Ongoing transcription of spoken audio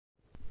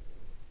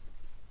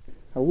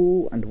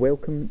Hello and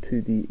welcome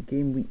to the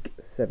Game Week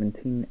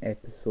 17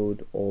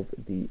 episode of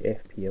the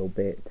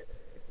FPLbet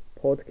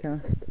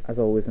podcast. As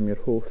always, I'm your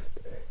host,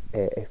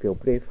 FPL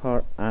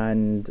Braveheart,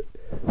 and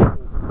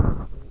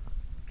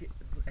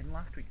in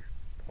last week's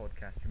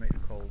podcast you might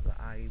recall that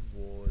I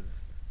was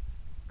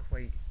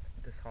quite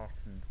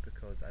disheartened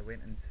because I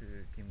went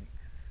into Game Week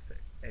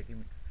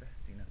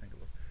 15, I think it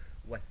was,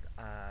 with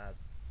a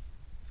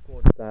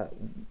squad that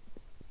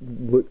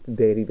looked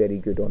very, very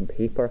good on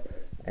paper.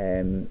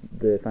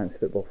 The Fantasy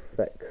Football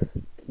Fix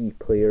key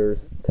players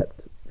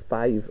tipped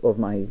 5 of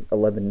my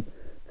 11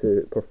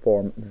 to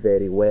perform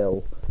very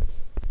well,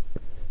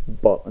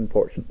 but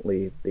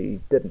unfortunately they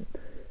didn't,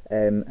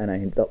 and I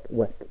ended up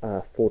with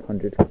a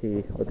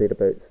 400k or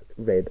thereabouts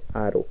red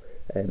arrow,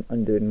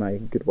 undoing my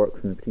good work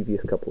from the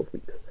previous couple of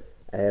weeks.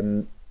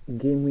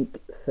 Game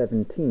week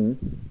 16,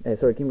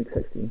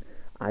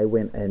 I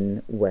went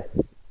in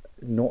with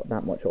not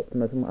that much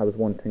optimism. I was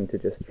wanting to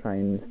just try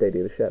and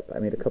steady the ship. I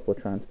made a couple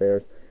of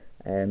transfers,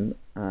 and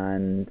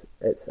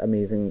it's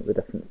amazing the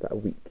difference that a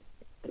week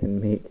can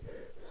make.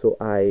 So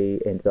I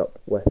ended up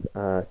with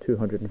a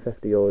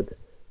 250 odd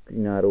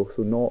green arrow,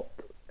 so not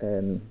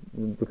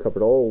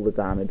recovered all the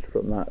damage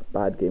from that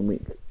bad game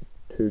week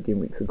 2 game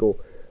weeks ago,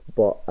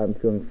 but I'm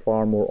feeling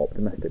far more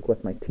optimistic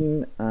with my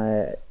team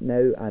now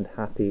and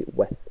happy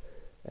with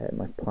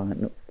my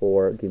plan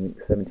for game week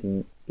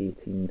 17,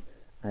 18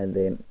 and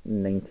then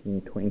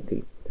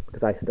 19-20,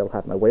 because I still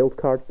have my wild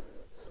card.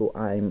 So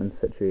I'm in a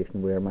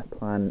situation where my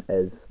plan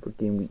is for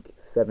game week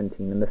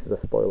 17, and this is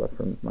a spoiler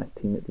from my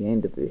team at the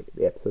end of the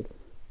episode.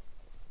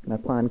 My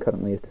plan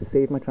currently is to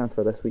save my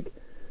transfer this week,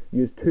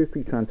 use 2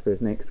 free transfers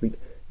next week,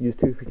 use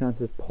 2 free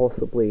transfers,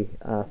 possibly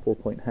a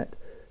 4-point hit,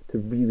 to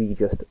really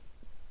just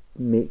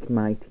make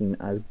my team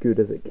as good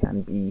as it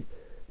can be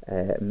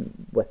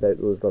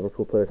without those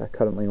Liverpool players. I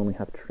currently only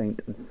have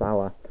Trent and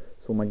Salah,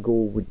 so my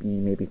goal would be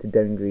maybe to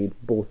downgrade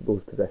both of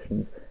those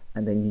positions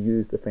and then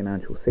use the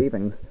financial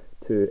savings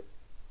to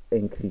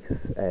increase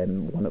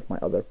one of my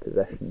other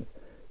positions.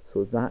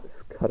 So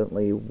that's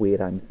currently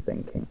where I'm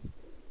thinking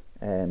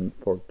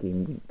for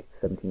game week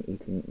 17,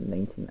 18,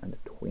 19 and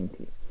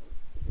 20.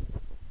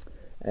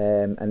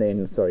 And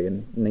then,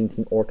 in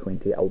 19 or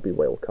 20 I'll be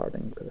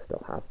wildcarding because I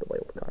still have the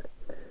wild card.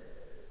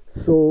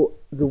 So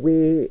the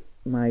way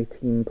my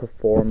team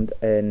performed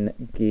in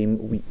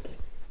game week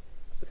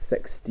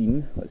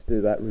 16, let's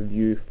do that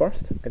review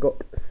first. I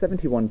got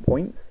 71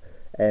 points.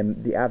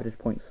 The average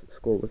points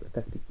score was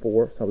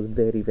 54, so I was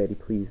very, very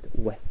pleased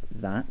with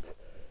that.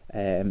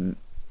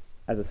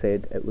 As I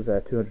said, it was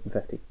a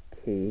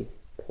 250k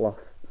plus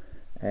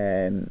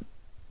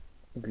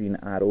green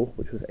arrow,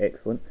 which was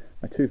excellent.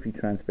 My 2 free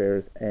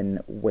transfers in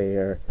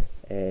were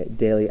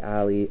Dele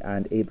Alli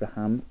and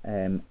Abraham.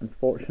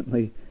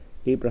 Unfortunately,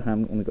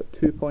 Abraham only got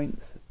 2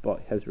 points, but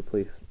his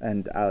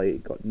and Ali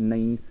got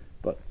 9.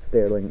 But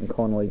Sterling and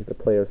Connolly, the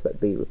players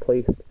that they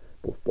replaced,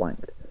 both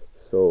blanked.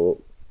 So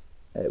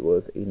it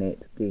was a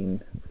net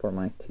gain for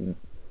my team.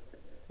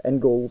 In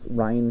goals,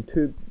 Ryan,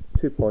 2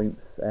 points.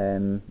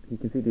 He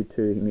conceded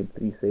 2, he made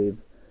 3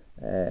 saves.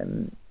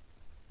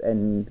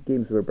 In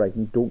games where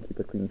Brighton don't keep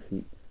a clean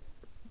sheet,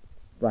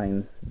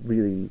 Ryan's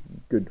really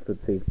good for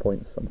the save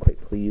points, so I'm quite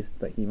pleased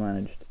that he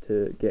managed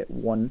to get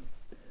 1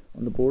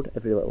 on the board.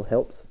 Every little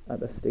helps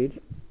at this stage.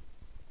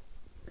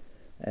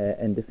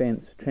 In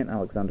defence, Trent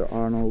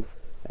Alexander-Arnold,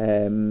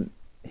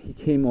 he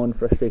came on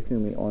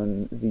frustratingly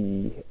on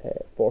the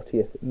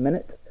 40th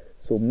minute,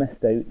 so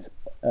missed out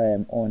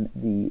on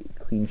the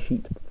clean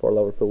sheet for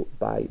Liverpool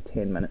by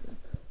 10 minutes,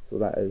 so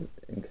that is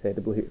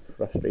incredibly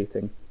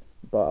frustrating,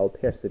 but I'll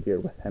persevere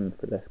with him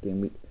for this game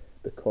week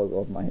because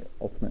of my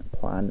ultimate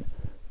plan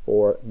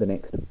for the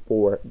next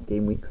 4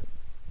 game weeks.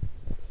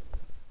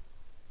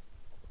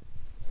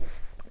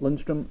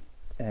 Lundstrom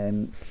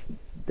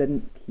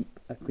didn't keep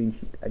a clean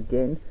sheet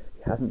again.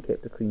 He hasn't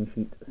kept a clean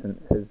sheet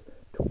since his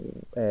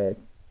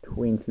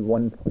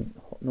 21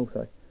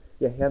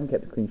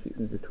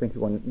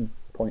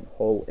 point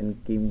haul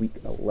in game week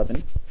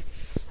 11.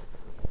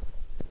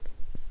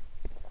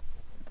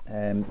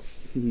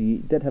 He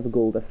did have a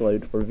goal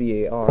disallowed for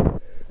VAR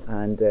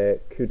and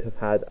could have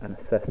had an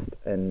assist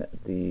in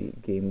the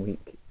game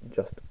week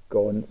just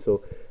gone,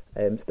 so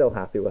I'm still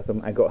happy with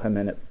him. I got him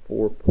in at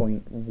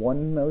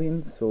 4.1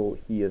 million, so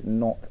he is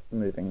not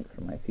moving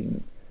from my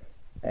team.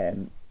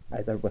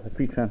 Either with a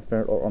free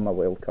transfer or on my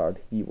wild card,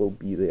 he will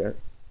be there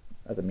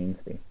as a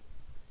mainstay.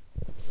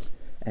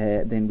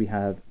 Then we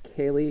have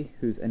Kelly,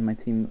 who's in my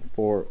team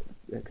for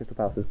Crystal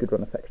Palace's good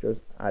run of fixtures,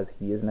 as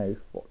he is now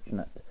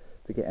fortunate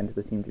to get into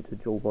the team due to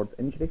Joel Ward's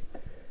injury.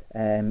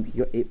 He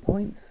got 8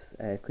 points,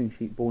 clean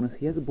sheet bonus.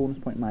 He has a bonus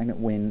point magnet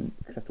when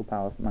Crystal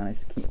Palace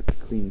managed to keep a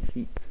clean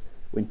sheet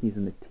when he's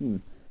in the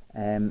team.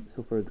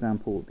 So for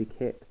example, they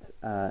kept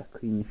a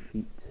clean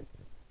sheet.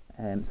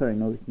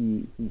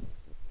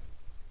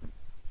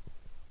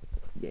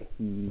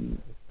 He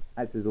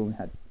actually only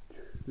had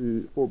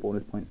 4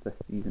 bonus points this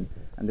season,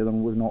 and the other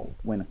one was not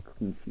when a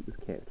clean sheet was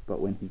kept, but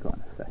when he got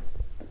an assist.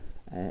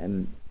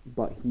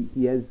 But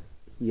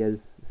he he is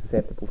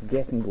susceptible to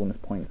getting bonus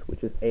points,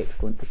 which is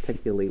excellent,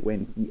 particularly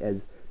when he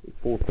is a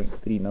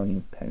 £4.3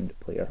 million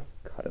player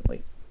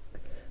currently.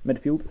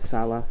 Midfield,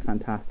 Salah,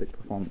 fantastic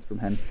performance from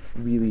him,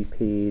 really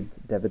paid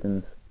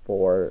dividends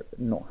for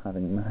not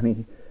having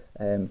Mane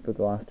for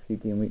the last few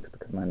game weeks,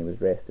 because Mane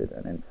was rested,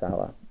 and then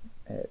Salah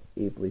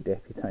ably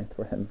deputised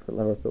for him for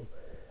Liverpool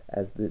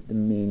as the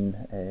main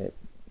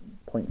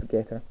points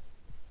getter.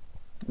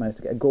 Managed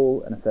to get a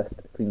goal, an assist,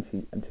 a clean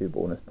sheet and 2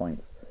 bonus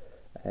points.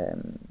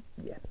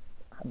 Yeah,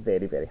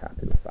 very, very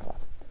happy with Salah.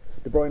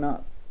 De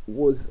Bruyne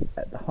was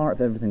at the heart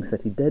of everything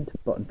City did,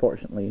 but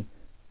unfortunately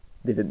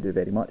they didn't do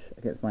very much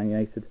against Man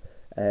United.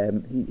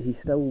 He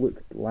still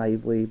looked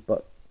lively,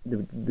 but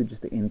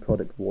just the end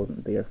product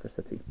wasn't there for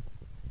City.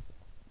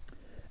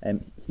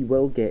 He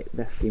will get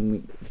this game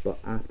week, but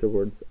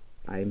afterwards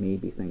I may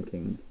be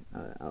thinking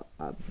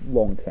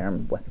long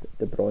term with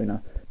De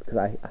Bruyne, because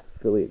I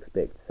fully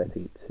expect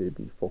City to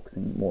be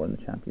focusing more on the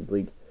Champions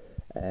League,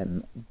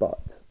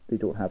 but they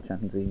don't have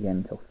Champions League again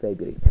until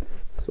February,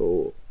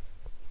 so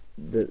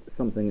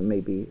something it may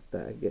be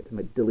that I get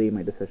to delay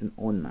my decision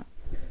on that.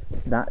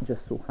 That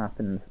just so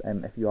happens,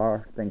 if you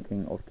are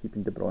thinking of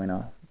keeping De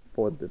Bruyne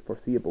for the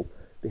foreseeable,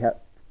 they have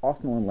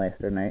Arsenal and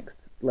Leicester next.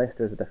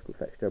 Leicester is a difficult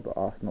fixture, but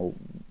Arsenal,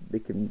 they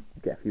can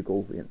get a few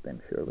goals against them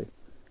surely.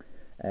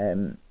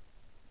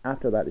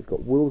 After that, they've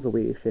got Wolves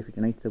away, Sheffield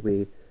United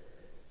away,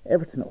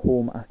 Everton at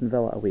home, Aston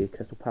Villa away,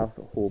 Crystal Palace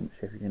at home,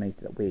 Sheffield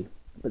United away.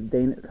 But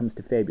then it comes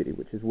to February,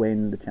 which is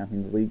when the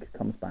Champions League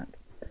comes back,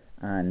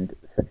 and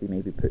City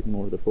may be putting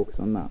more of their focus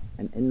on that.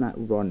 And in that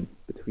run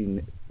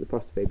between the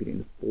 1st of February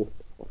and the 4th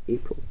of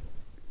April,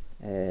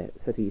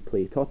 City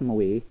play Tottenham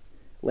away,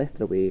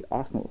 Leicester away,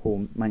 Arsenal at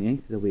home, Man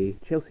United away,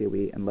 Chelsea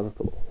away and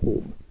Liverpool at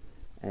home,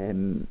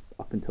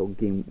 up until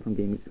from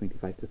game week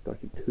 25 to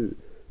 32.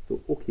 So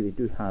okay, they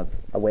do have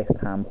a West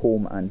Ham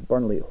home and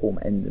Burnley at home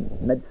in the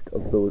midst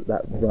of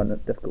that run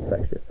of difficult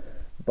fixtures,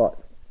 but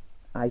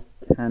I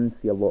can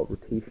see a lot of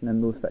rotation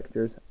in those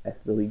fixtures if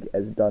the league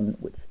is done,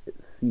 which it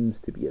seems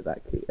to be at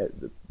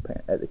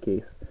the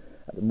case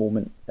at the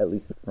moment, at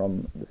least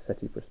from the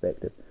City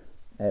perspective.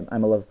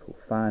 I'm a Liverpool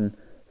fan,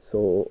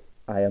 so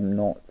I am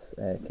not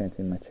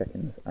counting my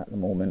chickens at the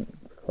moment,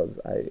 because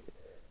I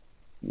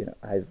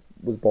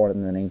was born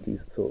in the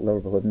 90s, so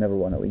Liverpool have never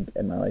won a league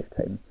in my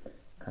lifetime,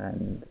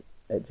 and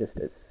it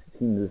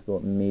seems as though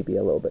it may be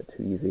a little bit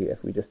too easy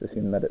if we just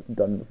assume that it's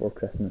done before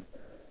Christmas.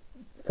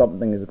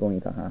 Something is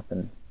going to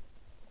happen.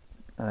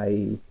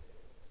 I'm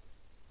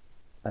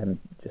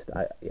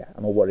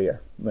a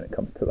worrier when it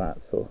comes to that.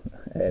 So,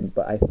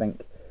 but I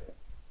think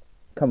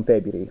come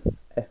February,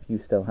 if you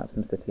still have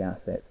some City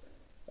assets,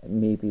 it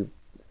may be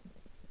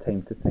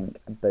time to think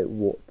about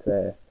what's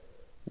to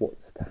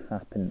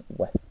happen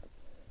with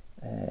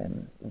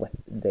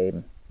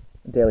them.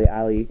 Dele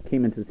Alli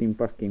came into the team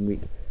first game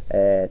week,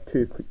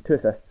 2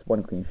 assists,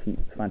 1 clean sheet,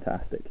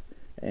 fantastic.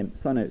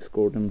 Son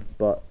outscored him,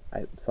 but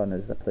Son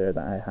is a player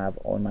that I have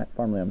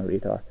firmly on my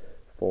radar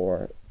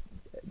for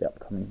the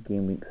upcoming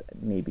game weeks.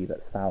 Maybe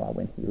that Salah,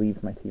 when he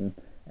leaves my team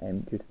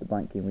due to the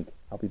blank game week,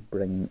 I'll be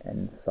bringing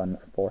in Son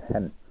for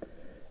him.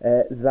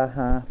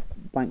 Zaha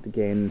blanked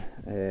again,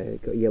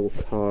 got a yellow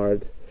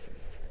card.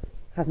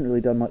 Hasn't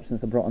really done much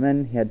since I brought him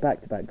in. He had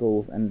back-to-back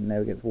goals, and now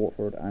against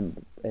Watford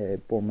and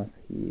Bournemouth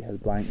he has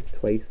blanked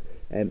twice.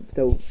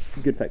 Still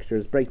good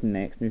fixtures: Brighton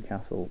next,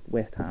 Newcastle,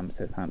 West Ham,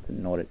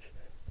 Southampton, Norwich.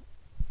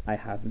 I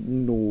have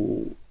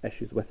no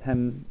issues with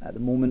him at the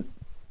moment.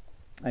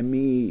 I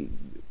may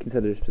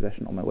consider his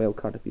position on my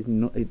wildcard if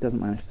he doesn't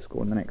manage to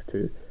score in the next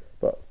 2,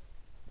 but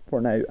for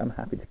now I'm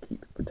happy to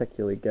keep,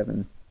 particularly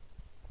given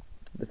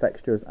the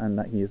fixtures and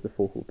that he is the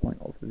focal point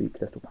of the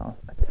Crystal Palace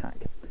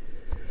attack.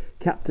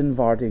 Captain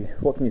Vardy,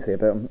 what can you say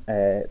about him?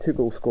 2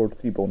 goals scored,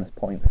 3 bonus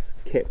points,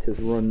 kept his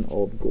run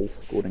of goal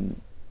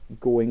scoring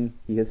going.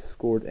 He has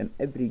scored in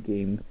every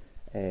game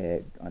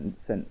and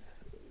since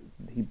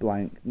he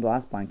blanked. The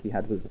last blank he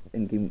had was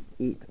in game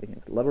 8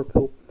 against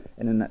Liverpool,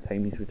 and in that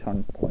time he's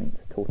returned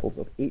points totals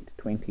of 8,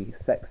 20,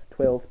 6,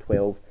 12,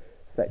 12,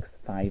 6,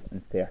 5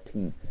 and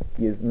 13.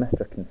 He is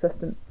Mr.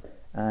 Consistent,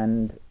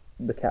 and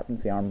the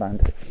captaincy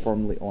armband is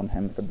firmly on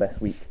him for this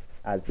week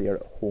as they are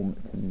at home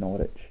to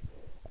Norwich.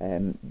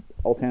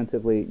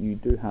 Alternatively, you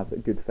do have a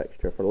good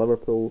fixture for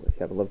Liverpool if you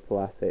have a Liverpool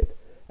asset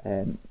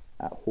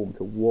at home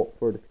to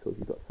Watford, because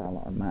you've got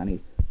Salah or Mane.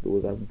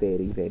 Those are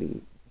very,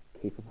 very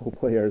capable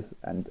players,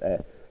 and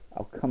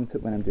I'll come to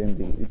it when I'm doing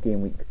the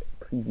game week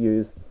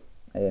previews.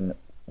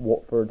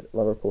 Watford,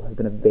 Liverpool has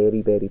been a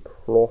very, very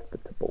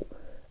profitable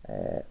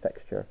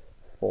fixture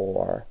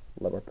for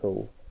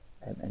Liverpool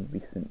in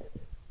recent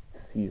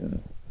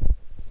seasons.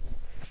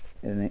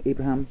 And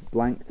Abraham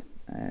blanked,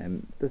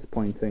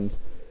 disappointing.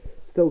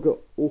 Still got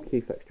okay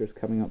fixtures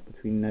coming up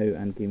between now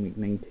and game week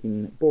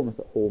 19. Bournemouth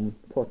at home,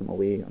 Tottenham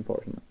away,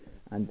 unfortunately,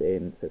 and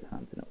then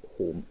Southampton at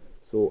home.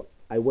 So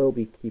I will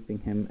be keeping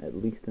him at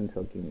least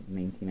until game week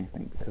 19, I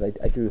think, because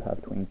I do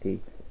have game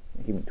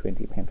week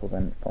 20 penciled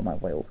in for my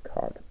wild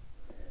card.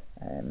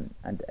 And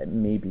it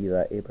may be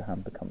that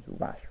Abraham becomes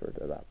Rashford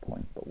at that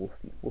point, but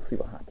we'll see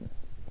what happens.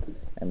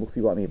 and we'll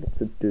see what I'm able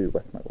to do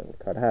with my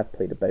wildcard. I have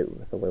played about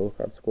with a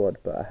wildcard squad,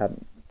 but I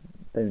haven't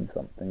found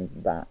something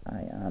that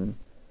I am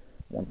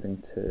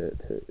wanting to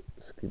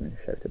scream and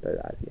shout about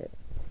as yet.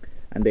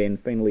 And then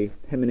finally,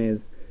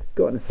 Jimenez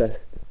got an assist.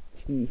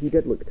 He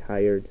did look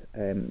tired.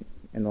 In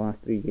the last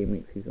 3 game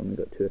weeks, he's only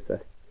got 2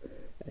 assists.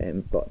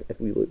 But if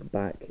we look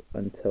back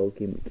until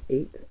game week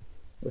 8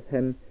 with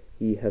him,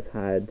 he has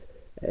had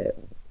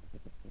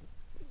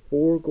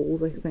 4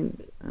 goals, I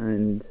think,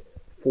 and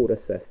 4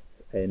 assists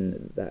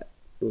in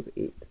those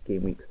 8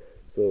 game weeks.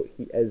 So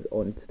he is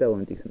still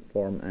on decent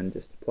form and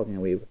just plugging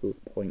away with those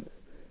points.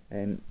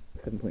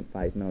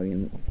 7.5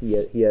 million. He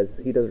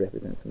does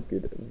represent some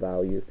good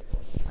value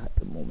at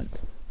the moment.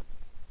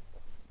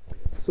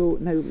 So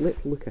now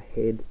let's look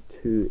ahead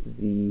to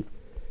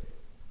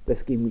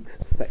this game week's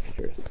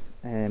fixtures.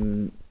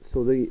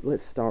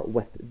 Let's start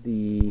with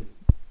the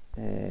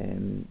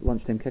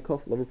lunchtime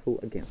kickoff. Liverpool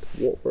against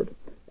Watford.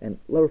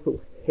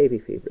 Liverpool heavy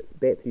favourites.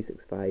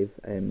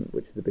 Bet365,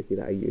 which is the bookie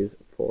that I use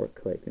for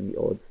collecting the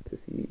odds to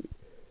see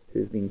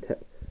who's being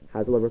tipped,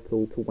 has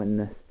Liverpool to win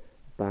this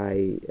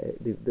by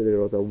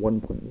their odds are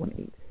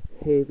 1.18.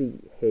 Heavy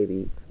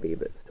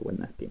favourites to win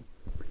this game.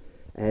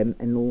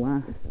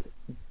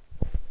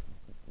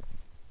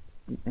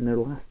 In their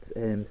last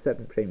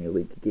 7 Premier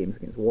League games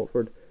against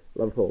Watford,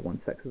 Liverpool won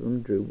 6 of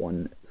them, drew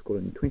 1,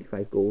 scoring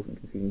 25 goals and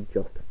conceding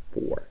just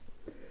 4.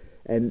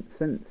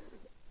 Since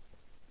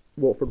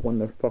Watford won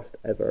their first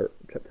ever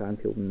trip to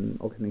Anfield in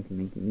August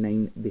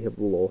 1999, they have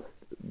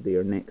lost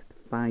their next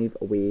 5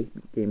 away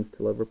games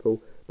to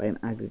Liverpool by an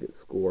aggregate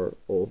score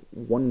of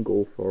 1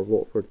 goal for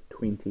Watford,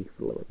 20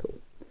 for Liverpool.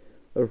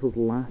 Liverpool's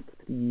last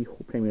 3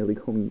 Premier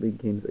League home league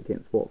games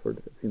against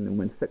Watford have seen them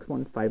win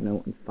 6-1,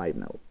 5-0 and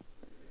 5-0.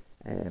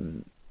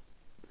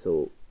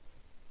 So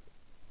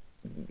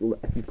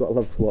if you've got a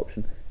Liverpool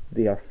option,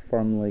 they are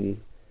firmly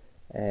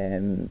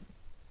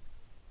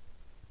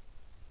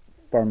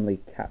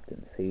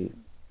captaincy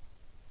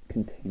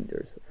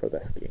contenders for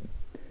this game.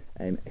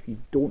 If you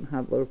don't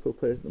have Liverpool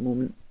players at the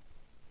moment,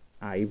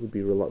 I would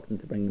be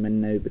reluctant to bring them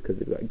in now because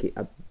they've got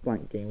a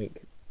blank game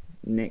week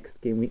next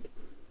game week,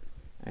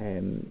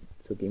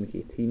 so game week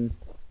 18,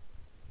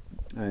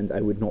 and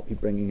I would not be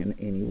bringing in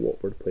any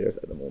Watford players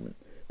at the moment.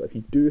 But if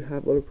you do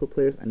have Liverpool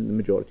players, and the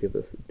majority of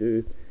us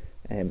do,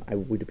 I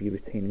would be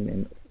retaining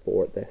them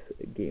for this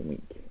game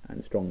week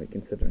and strongly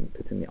considering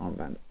putting the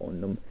armband on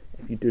them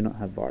if you do not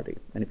have Vardy.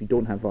 And if you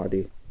don't have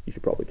Vardy, you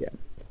should probably get him.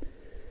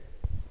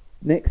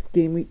 Next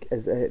game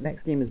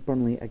is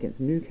Burnley against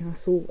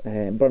Newcastle.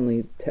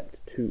 Burnley tipped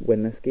to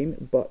win this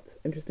game, but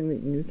interestingly,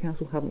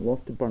 Newcastle haven't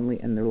lost to Burnley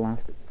in their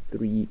last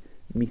 3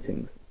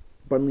 meetings.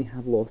 Burnley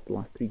have lost the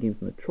last 3 games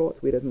in the trot,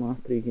 whereas in the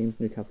last 3 games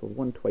Newcastle have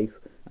won twice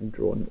and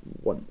drawn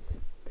once.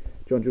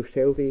 Jonjo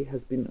Shelvey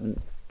has been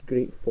on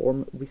great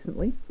form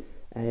recently.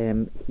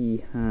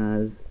 He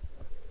has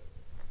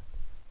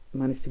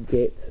managed to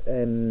get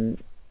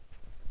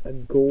a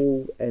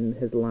goal in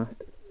his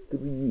last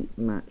 3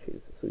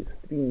 matches. So he's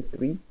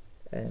 3-3,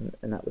 and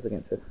that was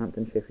against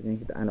Southampton, Sheffield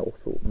United, and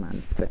also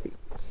Man City.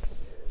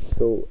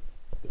 So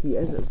he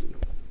is,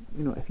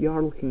 if you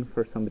are looking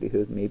for somebody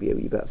who's maybe a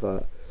wee bit of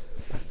a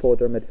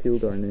fodder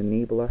midfielder and an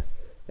enabler,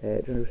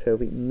 Jonjo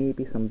Shelvey may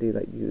be somebody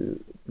that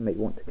you might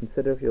want to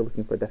consider if you're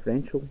looking for a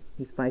differential.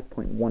 He's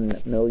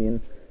 5.1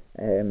 million.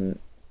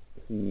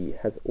 He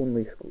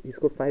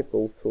scored 5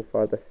 goals so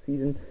far this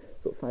season,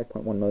 so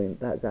 5.1 million,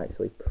 that's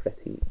actually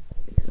pretty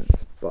decent.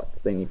 But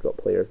then you've got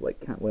players like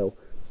Cantwell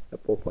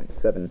at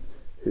 4.7,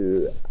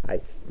 who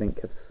I think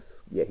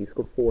he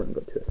scored 4 and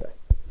got 2 assists.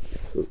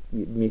 So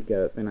you make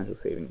a financial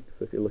saving.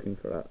 So if you're looking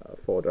for a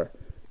fodder,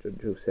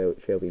 Jonjo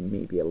Shelvey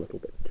may be a little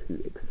bit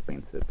too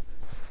expensive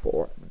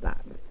for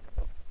that.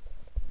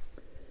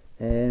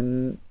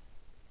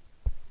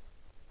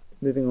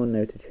 Moving on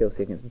now to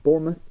Chelsea against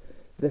Bournemouth.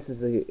 This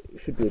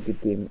should be a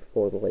good game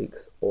for the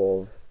likes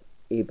of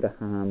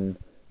Abraham,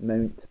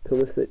 Mount,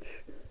 Pulisic.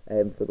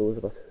 For those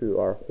of us who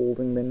are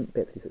holding them,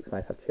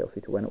 Bet365 have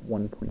Chelsea to win at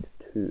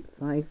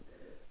 1.25.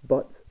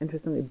 But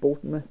interestingly,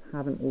 Bournemouth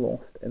haven't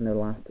lost in their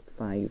last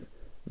 5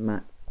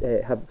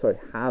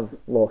 have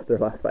lost their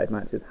last 5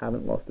 matches.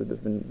 Haven't lost it has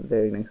been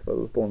very nice for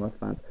those Bournemouth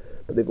fans,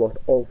 but they've lost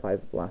all 5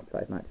 of the last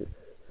 5 matches.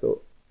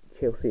 So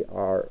Chelsea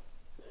are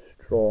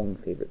strong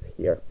favourites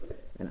here,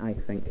 and I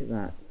think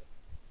that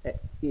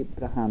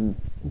Abraham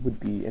would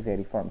be a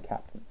very firm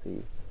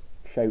captaincy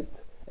shout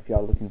if you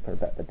are looking for a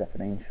bit of a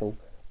differential.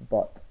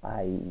 But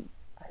I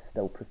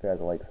still prefer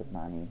the likes of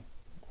Mane,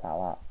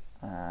 Salah,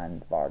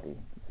 and Vardy,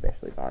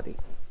 especially Vardy.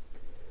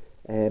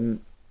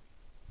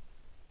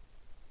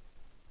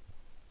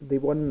 They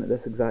won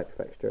this exact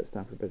fixture at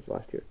Stamford Bridge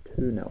last year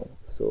 2-0,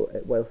 so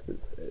whilst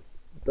it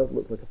does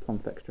look like a plum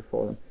fixture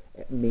for them,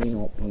 it may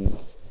not be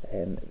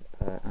an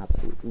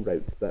absolute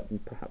rout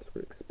that perhaps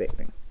we're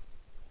expecting.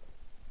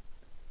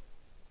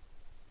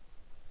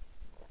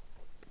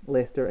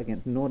 Leicester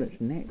against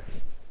Norwich next,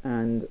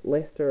 and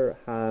Leicester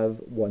have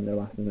won their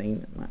last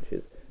 9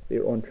 matches.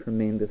 They're on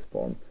tremendous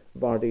form.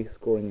 Vardy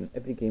scoring in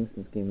every game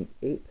since game week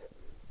 8,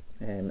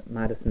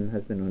 Maddison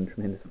has been on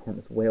tremendous form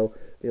as well.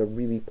 They are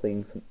really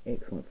playing some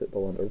excellent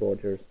football under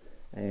Rodgers,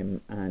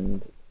 and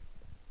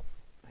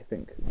I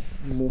think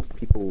most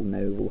people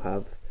now will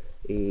have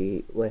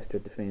a Leicester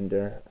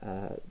defender,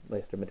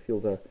 Leicester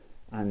midfielder,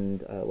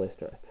 and a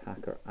Leicester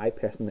attacker. I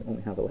personally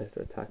only have a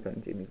Leicester attacker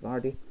in Jamie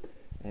Vardy.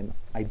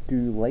 I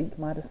do like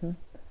Maddison.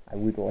 I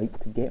would like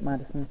to get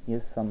Maddison. He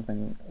is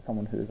someone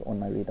who is on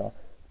my radar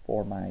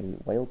for my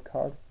wild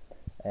card.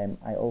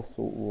 I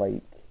also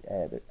like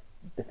the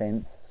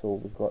defence. So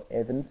we've got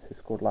Evans, who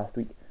scored last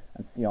week,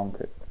 and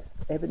Sionku.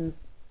 Evans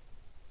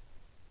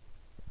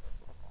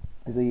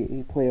is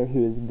a player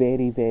who is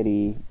very,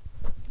 very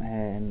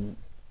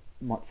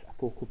much a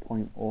focal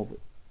point of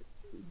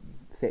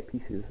set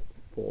pieces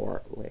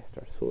for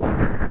Leicester. So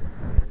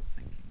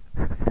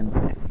him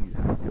if you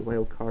have your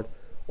wild card,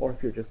 or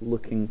if you're just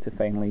looking to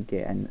finally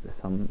get in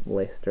some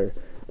Leicester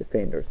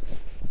defenders.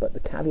 But the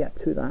caveat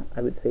to that,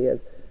 I would say, is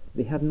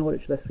they have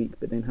Norwich this week,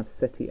 but then have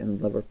City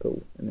and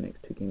Liverpool in the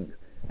next two games,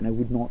 and I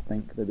would not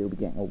think that they'll be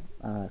getting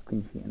a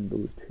clean sheet in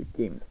those two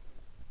games.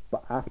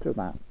 But after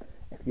that,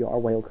 if you are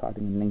wildcarding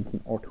in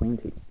 19 or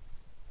 20,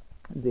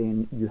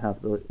 then you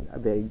have a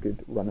very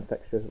good run of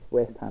fixtures.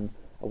 West Ham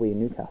away,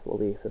 Newcastle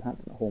away,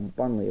 Southampton at home,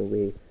 Burnley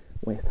away,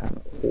 West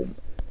Ham at home.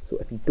 So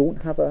if you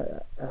don't have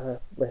a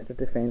Leicester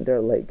defender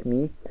like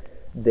me,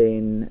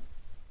 then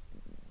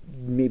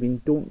maybe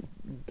don't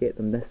get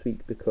them this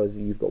week, because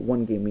you've got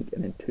one game week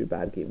and then two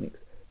bad game weeks.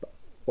 But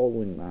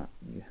following that,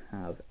 you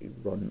have a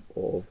run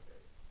of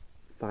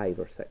 5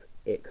 or 6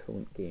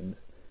 excellent games.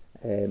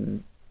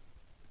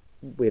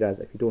 Whereas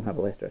if you don't have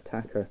a Leicester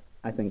attacker,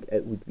 I think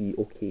it would be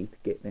okay to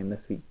get them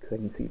this week, because I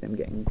can see them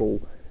getting a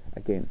goal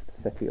against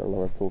City or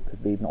Liverpool, because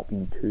they've not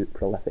been too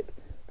prolific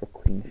for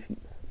clean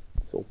sheets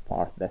so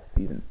far this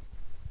season.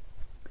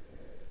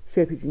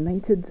 Sheffield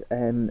United,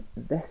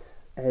 this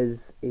is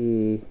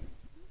a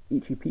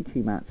Ichi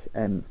Pichi match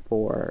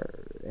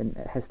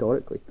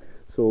historically.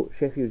 So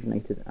Sheffield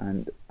United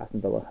and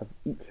Aston Villa have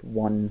each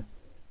won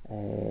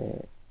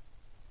in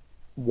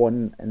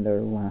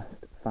their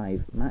last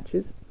 5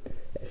 matches.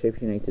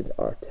 Sheffield United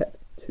are tipped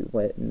to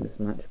win this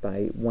match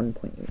by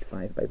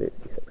 1.85 by the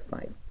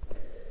 365.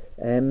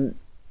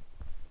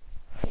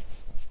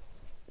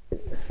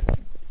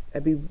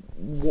 I'd be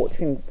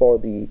watching for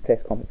the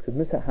press conference, because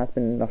Musa has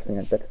been nursing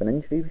a bit of an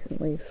injury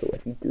recently, so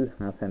if you do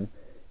have him,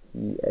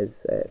 he is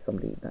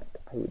somebody that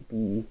I would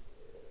be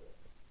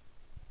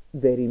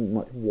very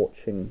much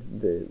watching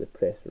the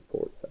press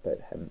reports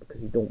about him,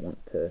 because you don't want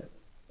to.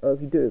 Or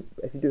if you do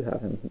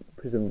have him,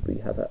 presumably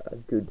you have a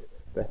good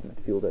breadth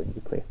midfielder.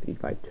 You play a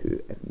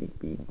 3-5-2 if need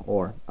be,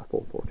 or a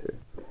 4-4-2.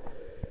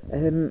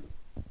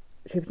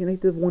 Sheffield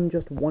United have won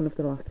just one of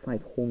their last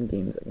 5 home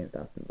games against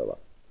Aston Villa,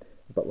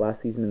 but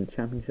last season in the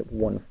Championship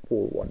won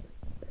 4-1,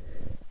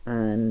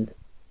 and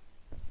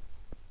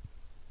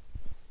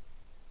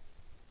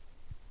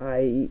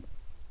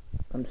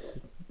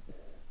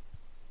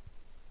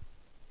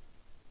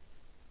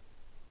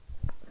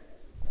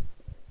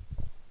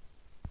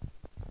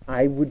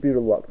I would be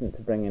reluctant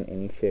to bring in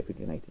any Sheffield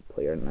United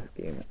player in this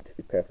game, to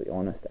be perfectly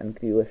honest, and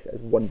Grealish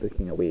is one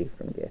booking away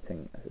from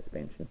getting a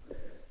suspension.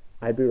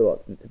 I'd be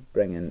reluctant to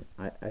bring in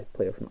a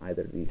player from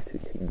either of these two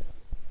teams.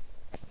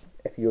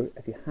 If you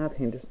have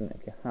Henderson,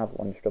 if you have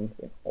Lundstram,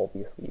 then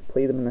obviously you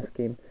play them in this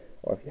game,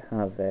 or if you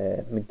have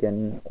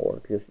McGinn or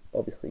Pierce,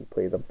 obviously you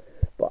play them,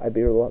 but I'd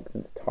be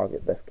reluctant to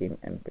target this game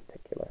in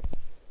particular.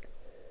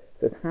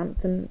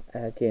 Southampton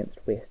against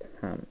West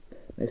Ham.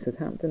 Now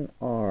Southampton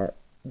are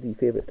the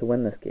favourites to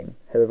win this game.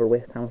 However,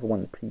 West Ham have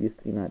won the previous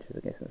 3 matches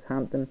against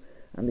Southampton,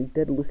 and they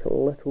did look a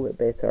little bit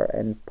better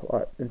in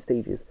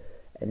stages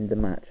in the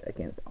match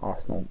against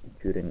Arsenal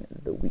during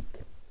the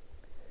week.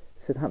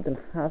 Southampton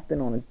have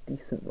been on a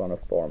decent run of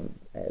form.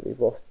 They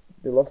lost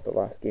their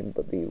last game,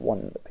 but they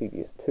won the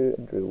previous 2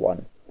 and drew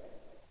 1.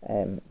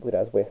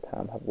 Whereas West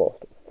Ham have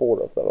lost 4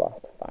 of their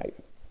last 5.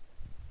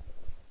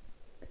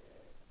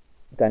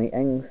 Danny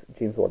Ings,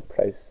 James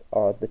Ward-Prowse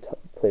are the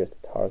players to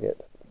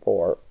target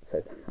for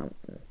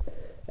Southampton.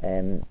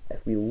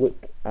 If we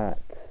look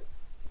at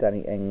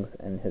Danny Ings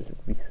in his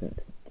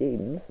recent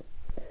games,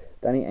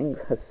 Danny Ings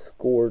has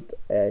scored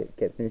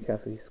against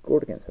Newcastle, he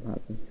scored against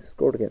Southampton, he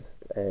scored against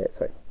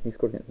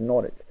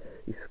Norwich,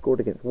 he scored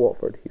against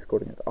Watford, he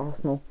scored against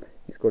Arsenal,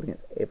 he scored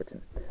against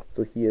Everton.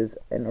 So he is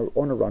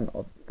on a run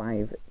of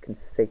 5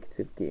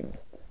 consecutive games,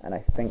 and I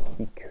think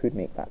he could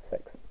make that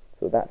 6.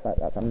 So that's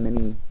a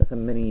mini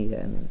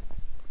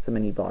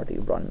Vardy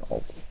run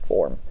of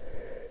form.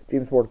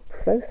 James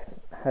Ward-Prowse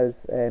has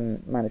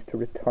managed to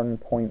return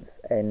points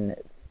in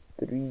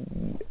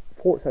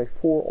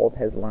 4 of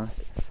his last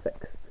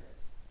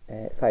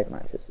 5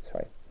 matches.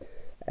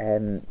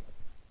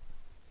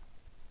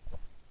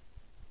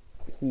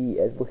 He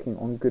is looking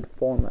on good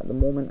form at the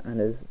moment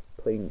and is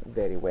playing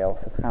very well.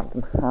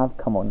 Southampton have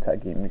come onto a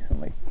game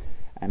recently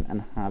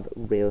and have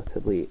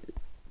relatively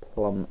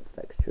plum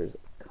fixtures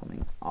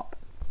coming up.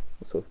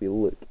 So if we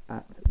look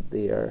at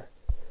their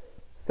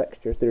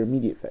fixtures, their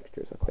immediate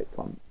fixtures are quite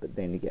plum, but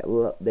then you get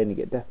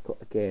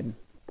difficult again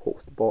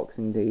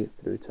post-Boxing Day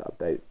through to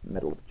about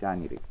middle of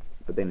January.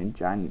 But then in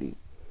January,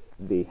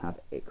 they have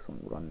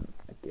excellent runs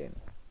again.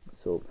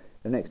 So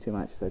the next two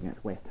matches are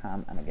against West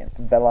Ham and against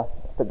Villa,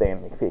 but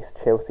then they face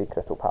Chelsea,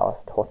 Crystal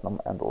Palace, Tottenham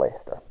and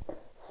Leicester.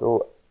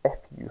 So if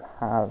you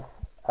have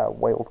a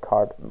wild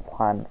card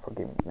plan for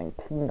game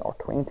 19 or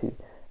 20,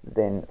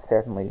 then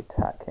certainly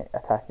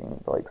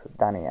attacking the likes of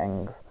Danny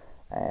Ings.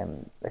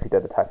 If he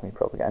did attack me, he'd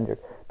probably get injured.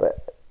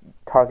 But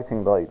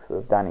targeting the likes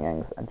of Danny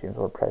Ings and James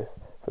Ward-Prowse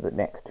for the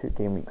next 2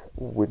 game weeks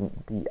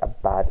wouldn't be a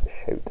bad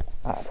shout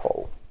at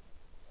all.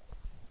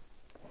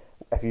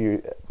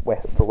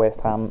 For West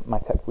Ham, my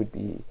tip would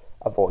be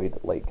avoid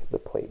like the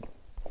plague.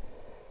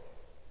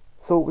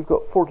 So we've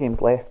got 4 games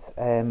left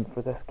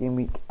for this game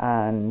week,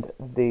 and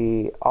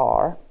they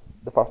are,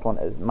 the first one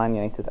is Man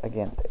United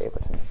against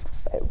Everton.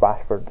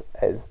 Rashford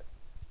is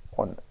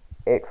on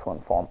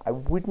excellent form. I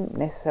wouldn't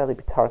necessarily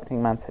be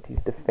targeting Man City's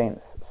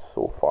defence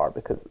so far,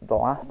 because the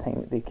last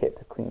time they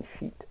kept a clean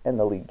sheet in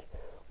the league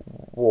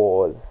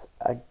was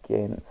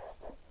against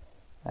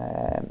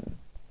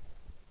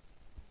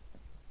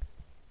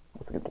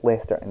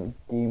Leicester on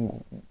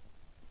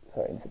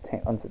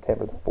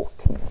September the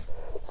 14th.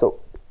 So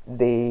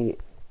they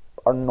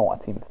are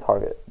not a team to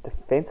target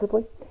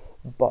defensively,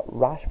 but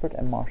Rashford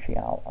and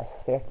Martial are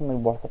certainly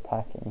worth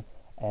attacking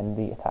in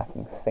the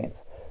attacking sense.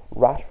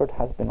 Rashford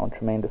has been on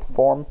tremendous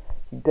form.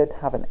 He did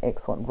have an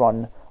excellent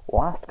run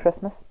last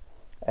Christmas.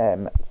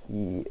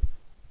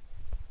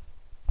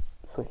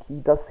 He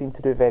does seem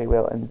to do very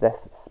well in this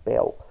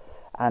spell.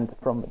 And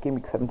from game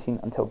week 17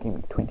 until game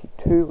week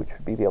 22, which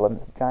would be the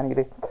 11th of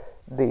January,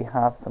 they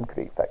have some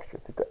great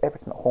fixtures. They've got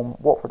Everton at home,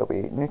 Watford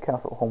away,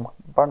 Newcastle at home,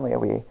 Burnley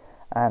away,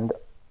 and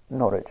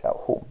Norwich at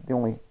home. The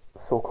only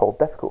so-called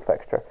difficult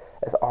fixture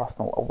is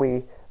Arsenal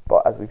away,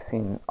 but as we've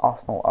seen,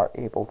 Arsenal are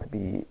able to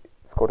be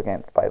scored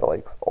against by the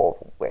likes of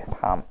West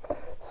Ham.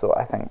 So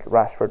I think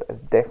Rashford is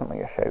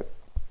definitely a shout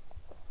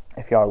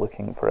if you are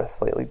looking for a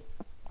slightly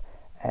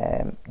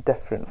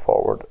different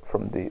forward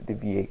from the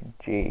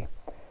VAJ.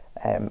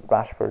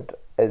 Rashford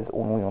is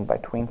only owned by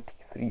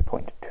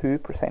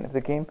 23.2% of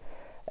the game,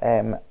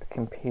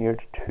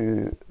 compared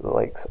to the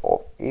likes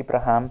of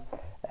Abraham,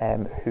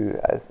 who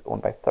is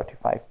owned by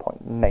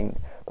 35.9%.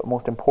 But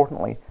most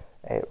importantly,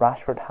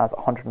 Rashford has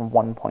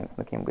 101 points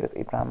in the game, whereas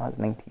Abraham has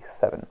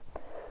 97.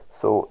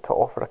 So to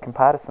offer a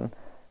comparison,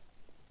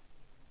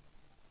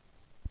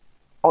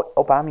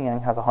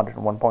 Aubameyang has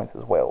 101 points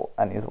as well,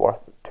 and is worth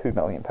 £2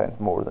 million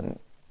more than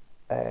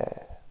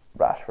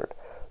Rashford.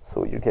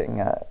 So you're getting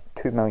a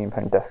 £2 million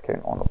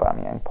discount on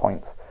Aubameyang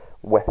points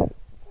with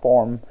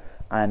form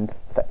and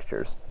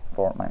fixtures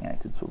for Man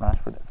United. So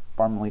Rashford is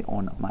firmly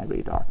on my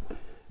radar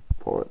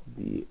for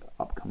the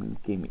upcoming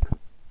game weeks.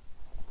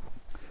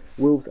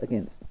 Wolves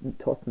against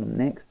Tottenham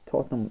next.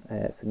 Tottenham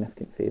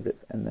significant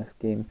favourites in this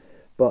game,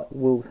 but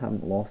Wolves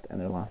haven't lost in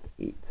their last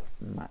 8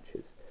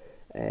 matches.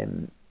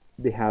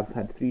 They have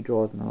had 3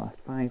 draws in their last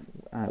 5,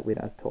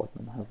 whereas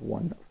Tottenham have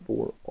won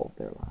 4 of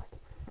their last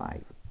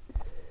 5.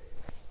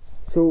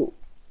 So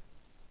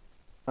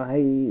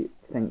I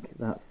think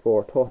that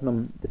for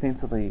Tottenham,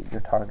 defensively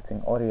you're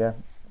targeting Aurier,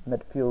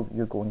 midfield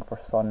you're going for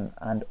Son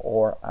and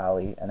or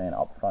Ali, and then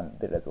up front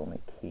there is only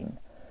Kane.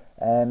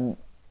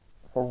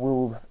 For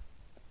Wolves,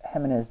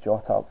 Jimenez,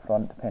 Jota up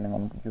front, depending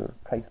on your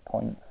price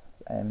points,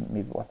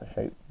 maybe worth a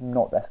shout.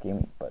 Not this game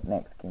week, but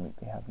next game week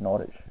they have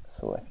Norwich.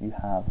 So if you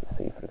have,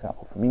 say for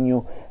example,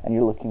 Firmino, and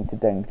you're looking to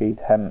downgrade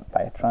him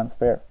via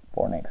transfer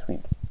for next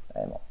week,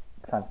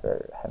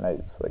 transfer him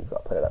out so you've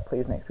got a player that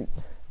plays next week,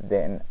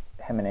 then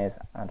Jimenez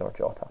and or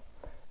Jota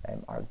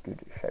are a good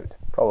shout.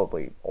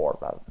 Probably or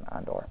rather than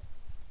and or.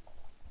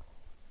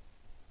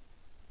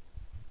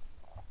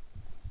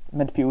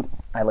 Midfield,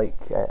 I like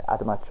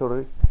Adama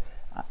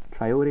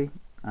Traore,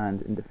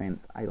 and in defence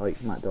I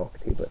like Matt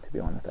Doherty, but to be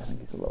honest I think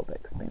he's a little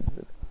bit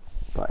expensive.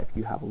 But if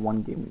you have a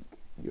 1 game week,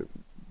 your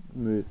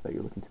move that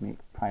you're looking to make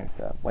prior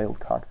to a wild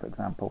card, for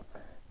example,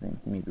 then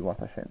he may be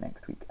worth a shout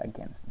next week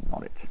against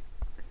Norwich.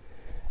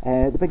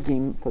 The big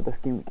game for this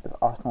game week is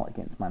Arsenal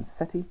against Man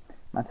City.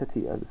 Man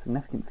City are the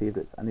significant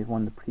favourites, and they've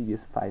won the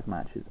previous 5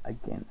 matches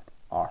against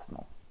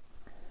Arsenal.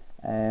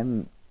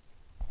 In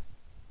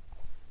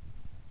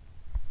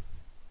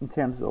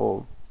terms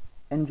of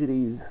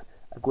injuries,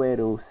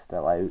 Aguero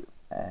still out,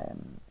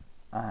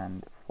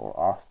 and for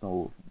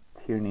Arsenal,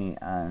 Tierney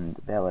and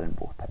Bellerin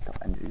both picked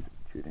up injuries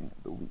during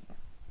the week.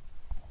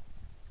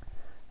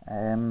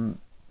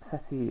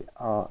 City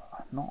are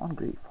not on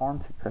great form,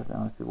 to be perfectly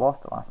honest. They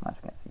lost their last match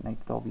against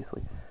United,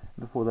 obviously.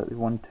 Before that, they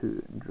won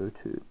 2 and drew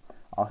 2.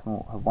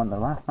 Arsenal have won their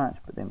last match,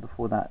 but then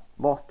before that,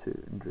 lost 2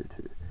 and drew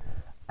 2.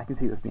 I can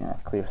see this being a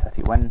clear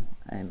City win.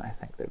 I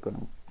think they're going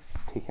to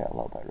take out a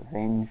little bit of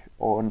revenge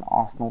on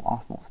Arsenal.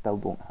 Arsenal still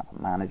don't have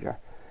a manager.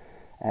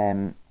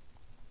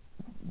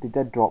 They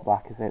did drop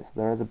Lacazette, so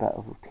there is a bit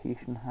of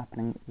rotation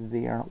happening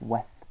there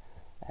with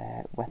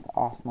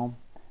Arsenal.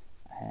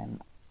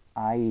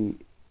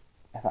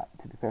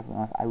 To be perfectly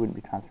honest, I wouldn't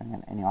be transferring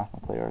in any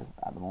Arsenal players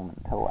at the moment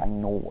until I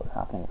know what's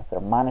happening with their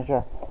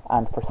manager.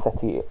 And for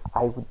City,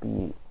 I would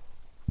be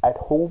I'd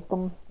hold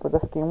them for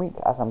this game week,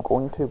 as I'm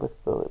going to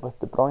with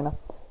De Bruyne,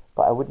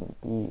 but I wouldn't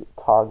be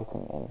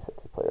targeting any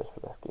City players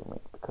for this game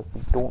week because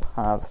we don't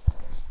have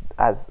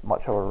as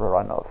much of a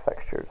run of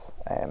fixtures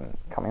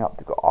coming up.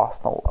 We've got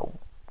Arsenal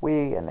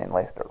away and then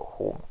Leicester at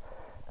home,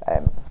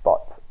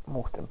 but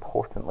most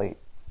importantly,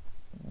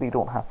 they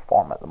don't have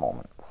form at the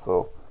moment,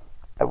 so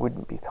I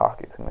wouldn't be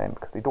targeting them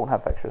because they don't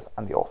have fixtures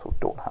and they also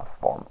don't have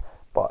form.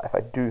 But if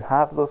I do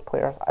have those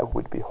players, I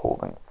would be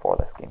holding for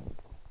this game week.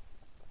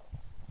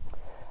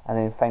 And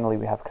then finally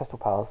we have Crystal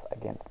Palace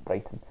against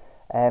Brighton.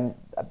 It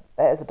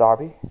is a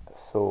derby,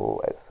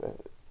 so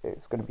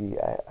it's going to be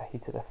a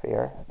heated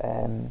affair.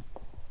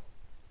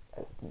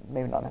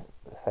 Maybe not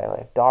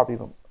necessarily a derby,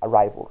 but a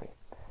rivalry.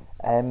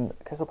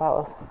 Crystal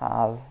Palace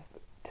have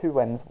 2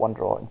 wins, 1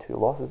 draw and 2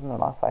 losses in their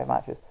last 5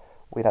 matches,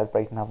 whereas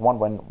Brighton have 1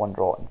 win, 1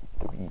 draw and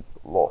 3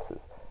 losses.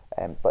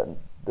 But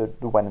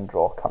the win and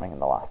draw coming in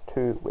the last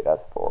 2, whereas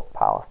for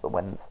Palace the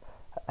wins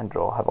and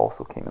draw have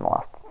also came in the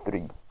last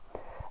 3.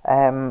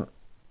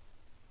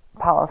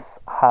 Palace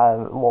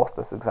have lost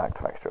this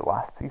exact fixture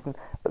last season,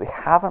 but they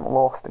haven't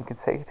lost in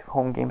consecutive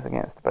home games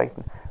against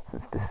Brighton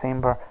since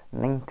December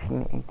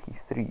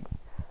 1983.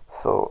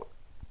 So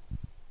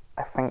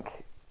I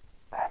think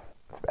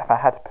if I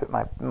had to put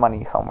my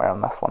money somewhere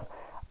on this one,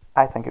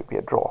 I think it would be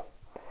a draw.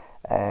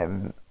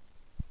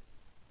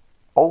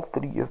 All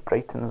 3 of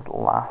Brighton's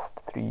last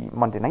 3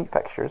 Monday night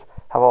fixtures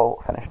have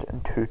all finished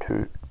in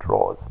 2-2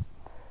 draws.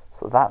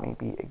 So that may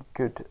be a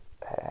good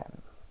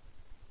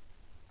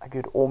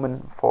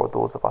omen for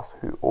those of us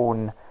who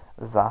own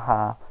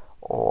Zaha,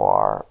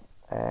 or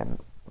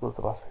those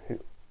of us who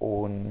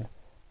own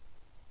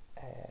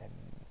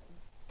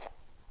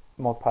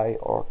Maupay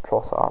or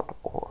Trossard,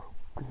 or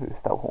who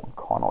still own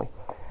Connolly.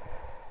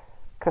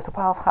 Crystal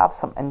Palace have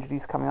some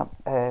injuries coming up.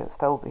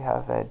 Still, they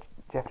have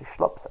Jeffrey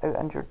Schlupp's out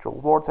injured, Joel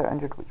Ward's out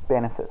injured, which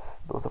benefits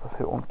those of us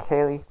who own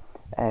Kelly.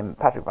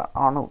 Patrick Van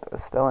Arnold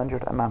is still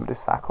injured, and Mamadou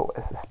Sakho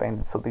is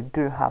suspended. So they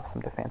do have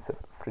some defensive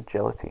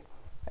fragility,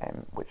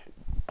 which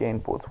again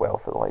bodes well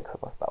for the likes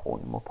of us that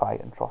own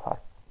Maupay and Trossard.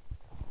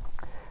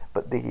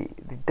 But they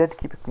did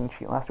keep a clean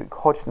sheet last week.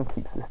 Hodgson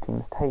keeps his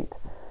teams tight,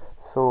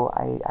 so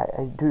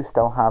I do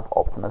still have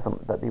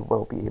optimism that they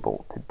will be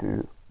able to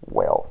do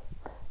well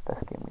this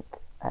game week.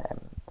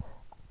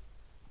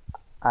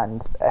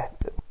 And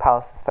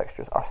Palace's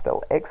fixtures are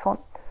still excellent,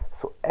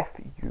 so if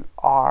you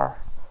are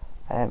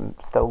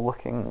still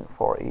looking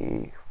for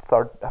a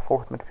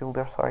fourth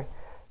midfielder,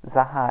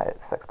 Zaha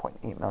at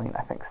 6.8 million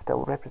I think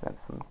still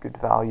represents some good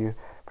value,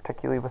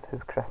 particularly with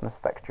his Christmas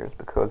fixtures,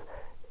 because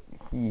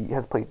he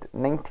has played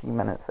 90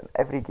 minutes in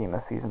every game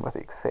this season with the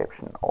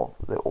exception of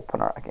the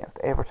opener against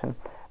Everton,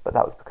 but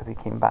that was because he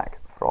came back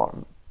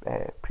from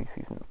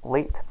pre-season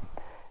late.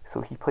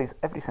 So he plays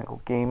every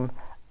single game,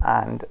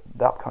 and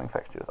the upcoming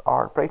fixtures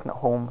are Brighton at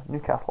home,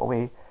 Newcastle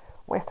away,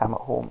 West Ham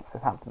at home,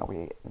 Southampton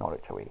away,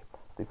 Norwich away.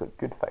 So they've got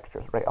good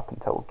fixtures right up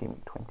until game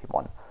week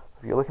 21. So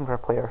if you're looking for a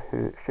player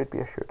who should be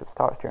assured of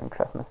starts during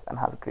Christmas and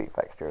has great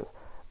fixtures,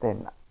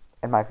 then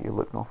in my view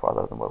look no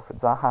further than Wilfried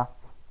Zaha.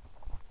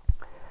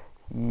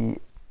 He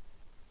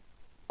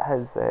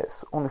has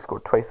only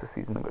scored twice this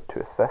season and got 2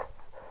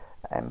 assists,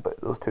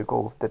 but those 2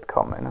 goals did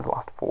come in his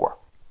last 4.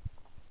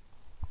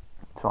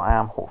 So I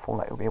am hopeful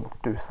that he'll be able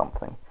to do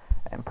something,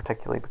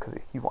 particularly because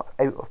he wants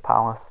out of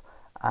Palace,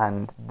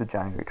 and the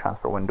January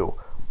transfer window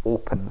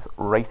opens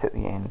right at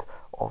the end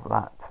of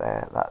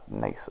that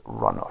nice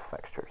run of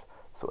fixtures.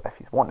 So if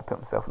he's wanting to put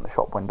himself in the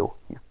shop window,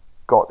 he's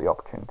got the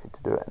opportunity to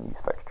do it in these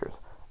fixtures,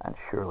 and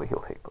surely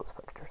he'll take those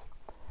fixtures.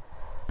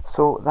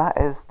 So that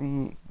is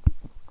the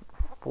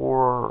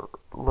forward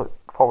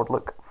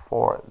look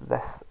for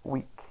this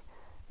week.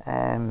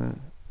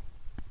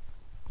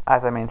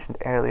 As I mentioned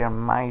earlier,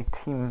 my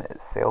team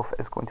itself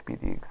is going to be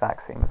the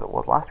exact same as it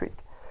was last week.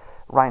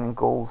 Ryan in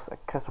goals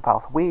at Crystal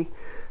Palace away,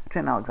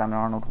 Trent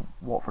Alexander-Arnold,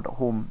 Watford at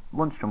home,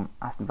 Lundstram,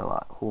 Aston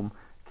Villa at home,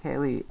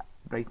 Kelly,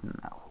 Brighton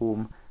at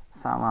home,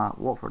 Salah,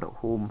 Watford at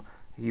home.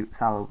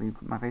 Salah will be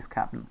my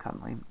vice-captain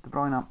currently. De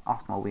Bruyne,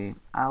 Arsenal away,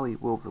 Ali,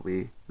 Wolves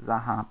away,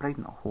 Zaha,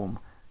 Brighton at home,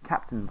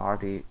 Captain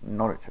Vardy,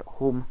 Norwich at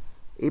home,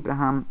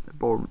 Abraham,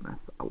 Bournemouth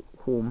at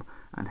home,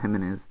 and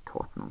Jimenez,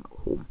 Tottenham at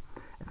home.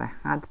 If I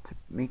had to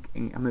make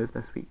a move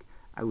this week,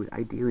 I would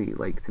ideally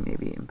like to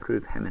maybe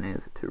improve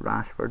Jimenez to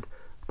Rashford,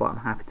 but I'm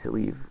happy to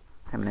leave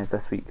Jimenez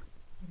this week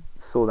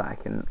so that I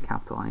can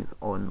capitalise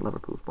on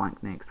Liverpool's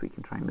blank next week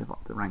and try and move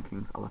up the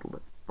rankings a little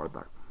bit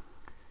further.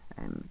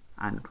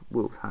 And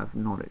Wolves have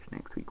Norwich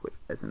next week, which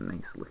is a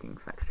nice looking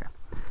fixture.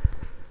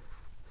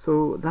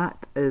 So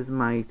that is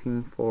my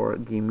team for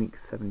game week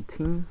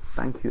 17.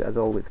 Thank you as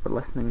always for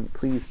listening.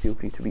 Please feel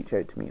free to reach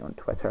out to me on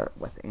Twitter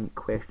with any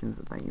questions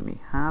that you may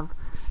have.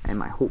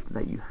 I hope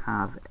that you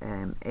have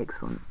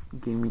excellent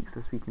game weeks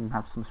this week and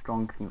have some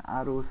strong green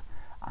arrows.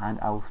 And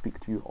I will speak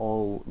to you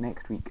all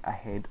next week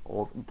ahead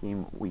of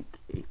game week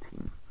 18.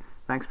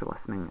 Thanks for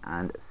listening,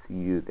 and see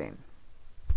you then.